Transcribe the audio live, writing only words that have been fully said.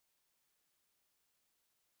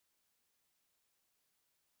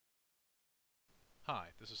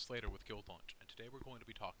Hi, this is Slater with Guildlaunch, and today we're going to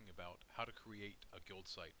be talking about how to create a guild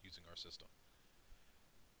site using our system.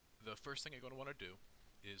 The first thing you're going to want to do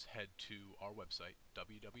is head to our website,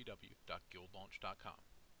 www.guildlaunch.com.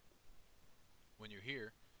 When you're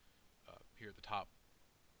here, here at the top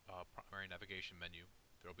primary navigation menu,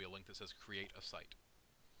 there will be a link that says Create a Site.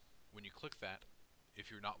 When you click that,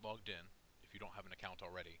 if you're not logged in, if you don't have an account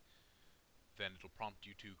already, then it'll prompt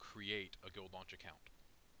you to create a Guildlaunch account.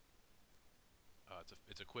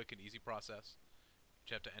 It's a quick and easy process.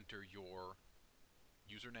 You have to enter your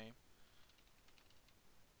username,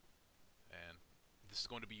 and this is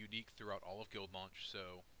going to be unique throughout all of Guildlaunch,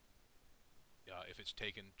 so if it's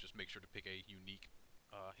taken, just make sure to pick a unique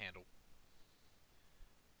handle.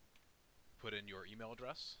 Put in your email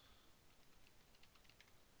address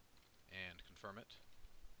and confirm it.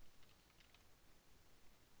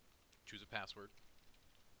 Choose a password,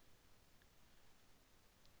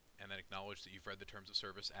 and then acknowledge that you've read the terms of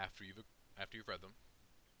service after you've read them,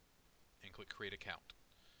 and click Create Account.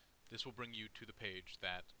 This will bring you to the page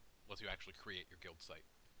that lets you actually create your guild site.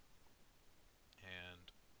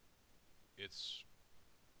 And it's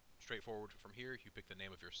straightforward from here. You pick the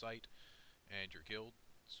name of your site and your guild.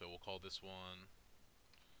 So we'll call this one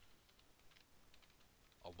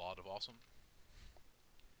A Lot of Awesome.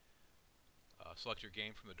 Select your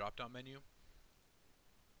game from the drop-down menu,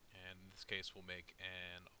 and in this case we'll make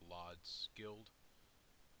an Alad's Guild,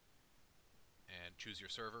 and choose your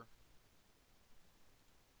server.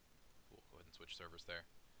 We'll go ahead and switch servers there,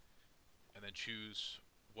 and then choose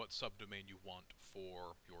what subdomain you want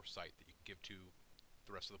for your site that you can give to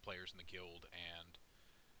the rest of the players in the guild and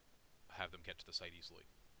have them get to the site easily.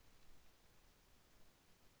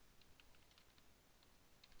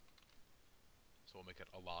 So we'll make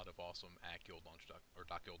it a lot of awesome at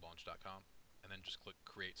guildlaunch.com, and then just click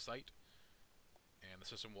Create Site, and the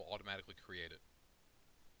system will automatically create it.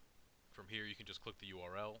 From here, you can just click the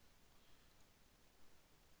URL,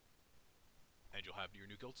 and you'll have your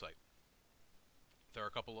new guild site. There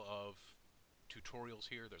are a couple of tutorials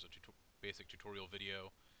here. There's a basic tutorial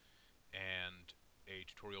video and a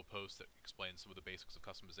tutorial post that explains some of the basics of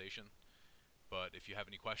customization. But if you have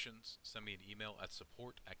any questions, send me an email at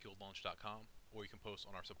support@guildlaunch.com, or you can post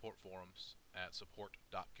on our support forums at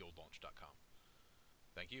support.guildlaunch.com.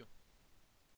 Thank you.